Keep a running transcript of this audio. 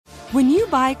When you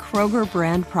buy Kroger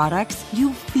brand products,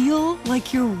 you feel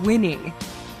like you're winning.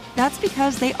 That's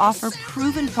because they offer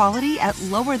proven quality at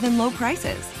lower than low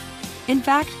prices. In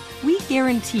fact, we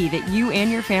guarantee that you and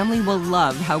your family will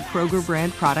love how Kroger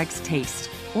brand products taste,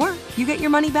 or you get your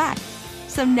money back.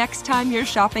 So next time you're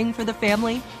shopping for the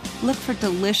family, look for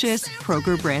delicious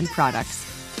Kroger brand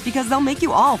products, because they'll make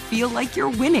you all feel like you're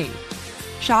winning.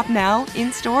 Shop now,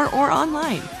 in-store, or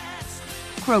online.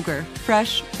 Kroger,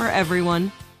 fresh for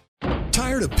everyone.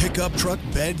 Tired of pickup truck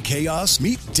bed chaos?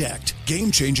 Meet Decked.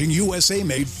 Game-changing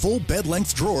USA-made full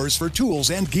bed-length drawers for tools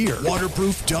and gear.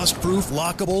 Waterproof, dust-proof,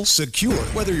 lockable, secure.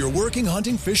 Whether you're working,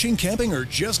 hunting, fishing, camping, or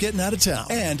just getting out of town.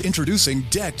 And introducing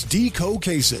Decked Deco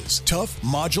cases. Tough,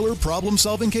 modular,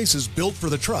 problem-solving cases built for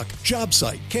the truck, job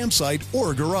site, campsite,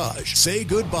 or garage. Say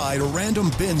goodbye to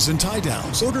random bins and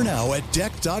tie-downs. Order now at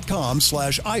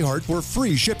decked.com/iHeart for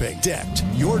free shipping. Decked.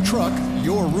 Your truck,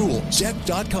 your rules.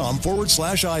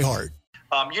 Decked.com/iHeart.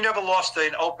 You never lost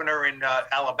an opener in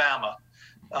Alabama.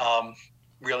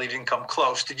 Really didn't come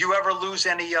close. Did you ever lose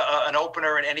an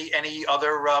opener in any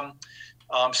other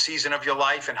season of your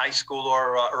life in high school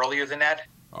or earlier than that?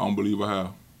 I don't believe I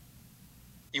have.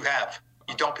 You have?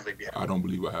 You don't believe you have? I don't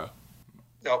believe I have.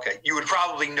 Okay. You would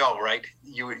probably know, right?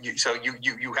 So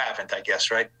you haven't, I guess,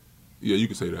 right? Yeah, you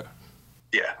can say that.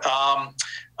 Yeah.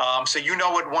 So you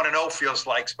know what 1-0 feels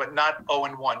like, but not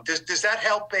 0-1. Does that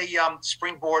help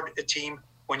springboard a team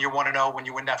when you're 1-0, when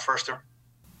you win that first term?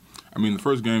 I mean, the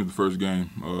first game is the first game.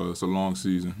 It's a long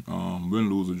season. Win,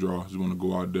 lose, or draw. Just want to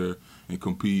go out there and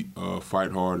compete,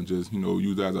 fight hard, and just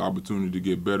use that as an opportunity to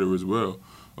get better as well.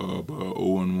 But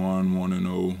 0-1,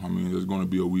 1-0. I mean, there's going to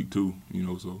be a week too.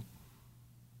 So.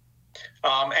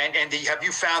 And have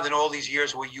you found in all these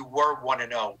years where you were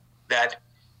 1-0 that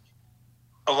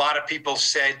a lot of people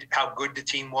said how good the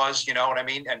team was, you know what I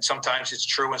mean? And sometimes it's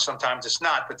true and sometimes it's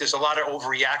not. But there's a lot of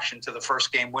overreaction to the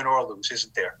first game, win or lose,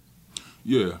 isn't there?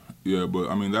 Yeah,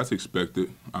 but I mean, that's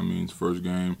expected. I mean, it's first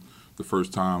game, the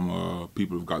first time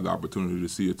people have got the opportunity to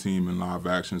see a team in live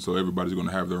action, so everybody's going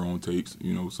to have their own takes,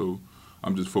 so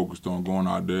I'm just focused on going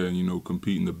out there and,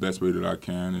 competing the best way that I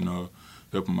can and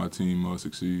helping my team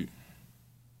succeed.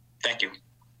 Thank you.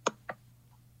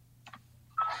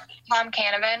 Tom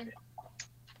Canavan.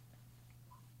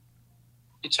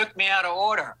 You took me out of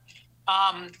order.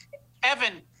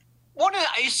 Evan,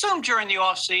 I assume during the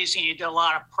offseason you did a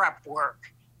lot of prep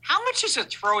work. How much does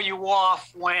it throw you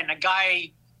off when a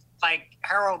guy like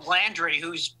Harold Landry,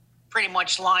 who's pretty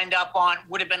much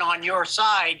would have been on your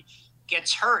side,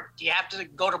 gets hurt? Do you have to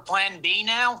go to plan B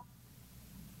now?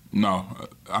 No,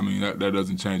 I mean, that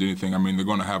doesn't change anything. I mean, they're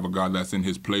going to have a guy that's in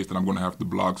his place that I'm going to have to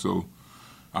block. So,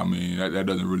 I mean, that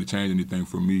doesn't really change anything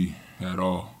for me at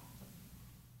all.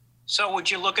 So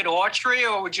would you look at Autry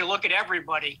or would you look at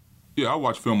everybody? Yeah, I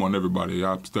watch film on everybody.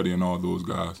 I'm studying all those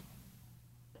guys.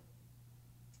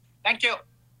 Thank you.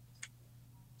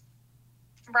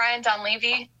 Brian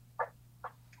Donlevy.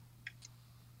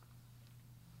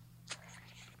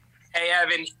 Hey,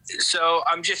 Evan. So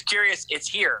I'm just curious. It's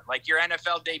here. Like your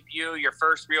NFL debut, your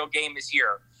first real game is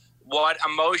here. What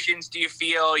emotions do you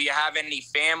feel? You have any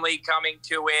family coming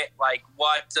to it? Like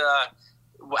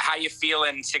how you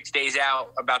feeling 6 days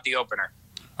out about the opener?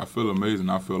 I feel amazing.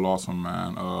 I feel awesome,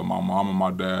 man. My mom and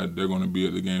my dad, they're going to be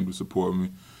at the game to support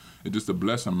me. It's just a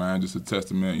blessing, man. Just a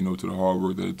testament, to the hard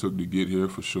work that it took to get here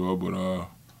for sure. But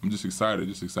I'm just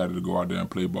excited to go out there and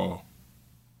play ball.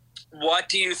 What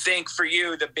do you think for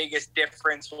you the biggest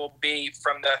difference will be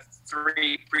from the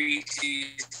 3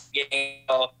 preseason games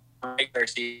regular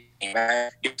season?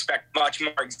 You expect much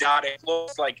more exotic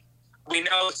looks. Like we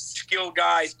know skilled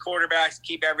guys, quarterbacks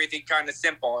keep everything kind of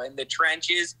simple. In the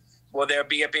trenches, will there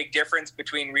be a big difference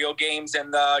between real games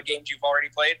and the games you've already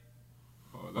played?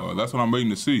 That's what I'm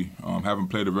waiting to see. Haven't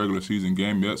played a regular season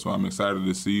game yet, so I'm excited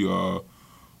to see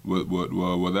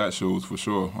what that shows for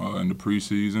sure in the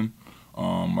preseason.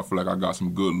 I feel like I got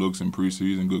some good looks in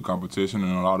preseason, good competition,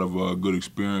 and a lot of good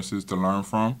experiences to learn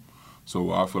from.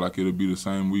 So I feel like it'll be the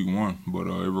same week 1. But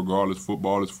regardless,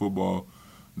 football is football.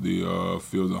 The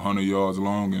field's 100 yards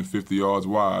long and 50 yards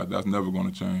wide. That's never going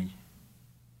to change.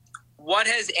 What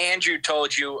has Andrew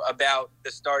told you about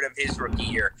the start of his rookie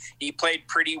year? He played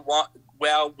pretty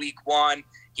well week 1.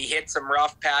 He hit some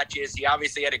rough patches. He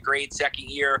obviously had a great second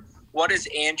year. What has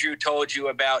Andrew told you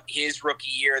about his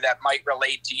rookie year that might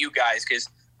relate to you guys? Because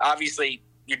obviously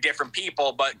you're different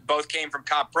people, but both came from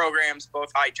top programs,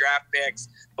 both high draft picks,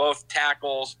 both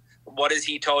tackles. What has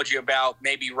he told you about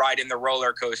maybe riding the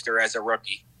roller coaster as a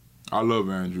rookie? I love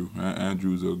Andrew.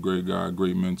 Andrew's a great guy,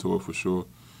 great mentor for sure.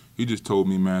 He just told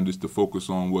me, man, just to focus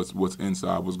on what's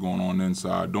inside, what's going on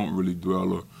inside. Don't really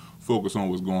dwell or focus on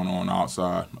what's going on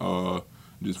outside.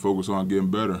 Just focus on getting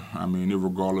better. I mean,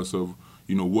 regardless of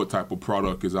what type of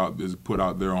product is put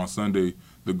out there on Sunday,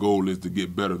 the goal is to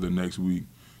get better the next week.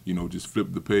 Just flip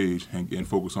the page and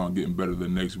focus on getting better the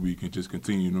next week and just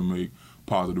continue to make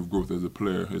positive growth as a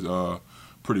player is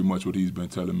pretty much what he's been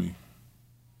telling me.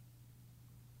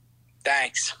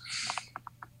 Thanks.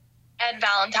 Ed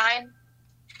Valentine.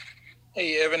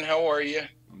 Hey, Evan, how are you?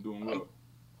 I'm doing well.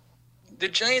 The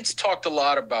Giants talked a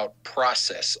lot about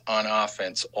process on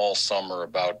offense all summer,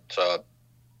 about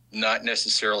not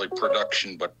necessarily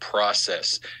production, but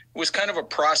process. It was kind of a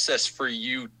process for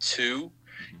you, too.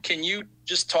 Can you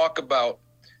just talk about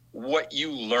what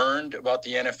you learned about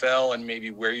the NFL and maybe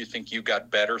where you think you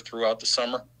got better throughout the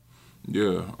summer?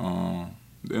 Yeah,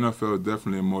 the NFL is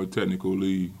definitely a more technical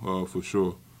league, for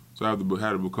sure. So I had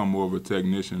to become more of a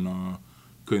technician.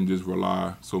 Couldn't just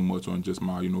rely so much on just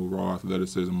my, raw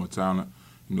athleticism or talent.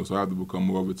 So I have to become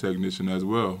more of a technician as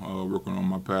well, working on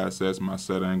my pass sets, my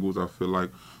set angles. I feel like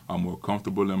I'm more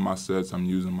comfortable in my sets. I'm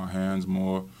using my hands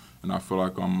more, and I feel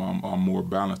like I'm more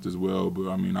balanced as well. But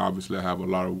I mean, obviously, I have a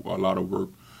lot of work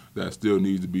that still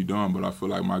needs to be done. But I feel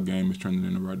like my game is trending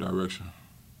in the right direction.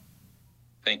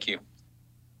 Thank you.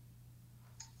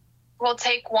 We'll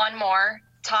take one more.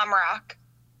 Tom Rock.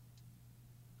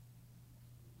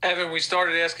 Evan, we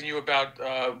started asking you about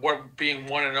what being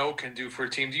 1-0 can do for a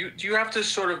team. Do you have to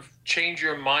sort of change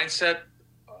your mindset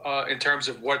in terms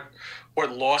of what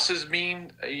losses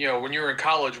mean? When you were in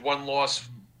college, one loss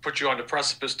put you on the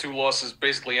precipice. 2 losses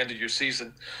basically ended your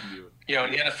season. Yeah.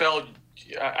 In the NFL,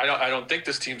 I don't think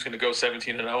this team's going to go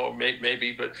 17-0,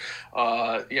 maybe, but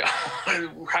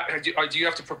do you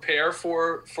have to prepare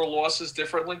for losses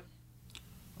differently?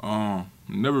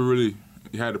 Never really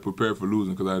had to prepare for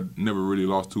losing because I never really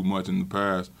lost too much in the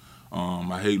past.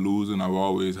 I hate losing. I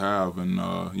always have. And,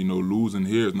 losing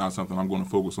here is not something I'm going to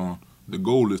focus on. The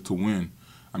goal is to win.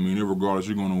 I mean, regardless,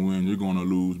 you're going to win, you're going to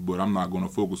lose, but I'm not going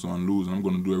to focus on losing. I'm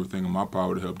going to do everything in my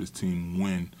power to help this team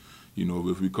win.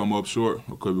 If we come up short,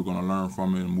 okay, we're going to learn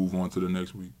from it and move on to the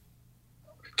next week.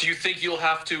 Do you think you'll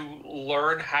have to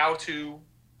learn how to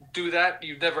do that?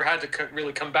 You've never had to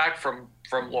really come back from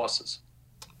losses.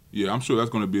 Yeah, I'm sure that's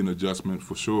going to be an adjustment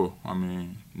for sure. I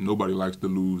mean, nobody likes to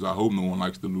lose. I hope no one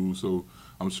likes to lose, so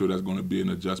I'm sure that's going to be an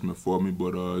adjustment for me,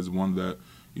 but it's one that,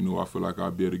 I feel like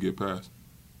I'll be able to get past.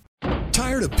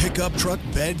 Tired of pickup truck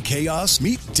bed chaos?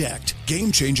 Meet Decked.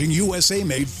 Game-changing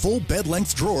USA-made full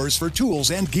bed-length drawers for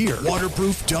tools and gear.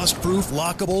 Waterproof, dust-proof,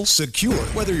 lockable, secure.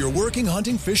 Whether you're working,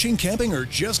 hunting, fishing, camping, or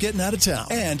just getting out of town.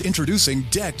 And introducing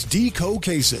Decked Deco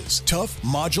cases. Tough,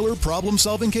 modular,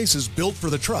 problem-solving cases built for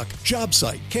the truck, job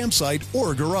site, campsite,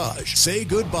 or garage. Say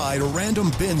goodbye to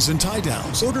random bins and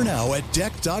tie-downs. Order now at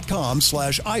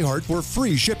decked.com/iHeart for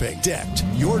free shipping. Decked.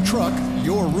 Your truck,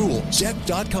 your rules.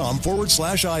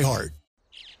 Decked.com/iHeart.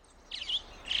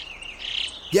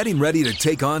 Getting ready to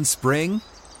take on spring?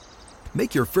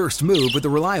 Make your first move with the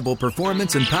reliable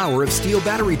performance and power of Steel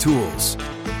battery tools.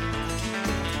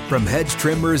 From hedge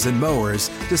trimmers and mowers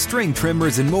to string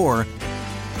trimmers and more,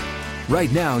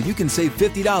 right now you can save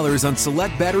 $50 on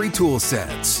select battery tool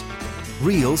sets.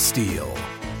 Real Steel.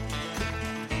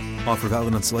 Offer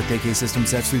valid on select AK system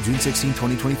sets through June 16,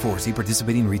 2024. See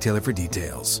participating retailer for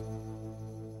details.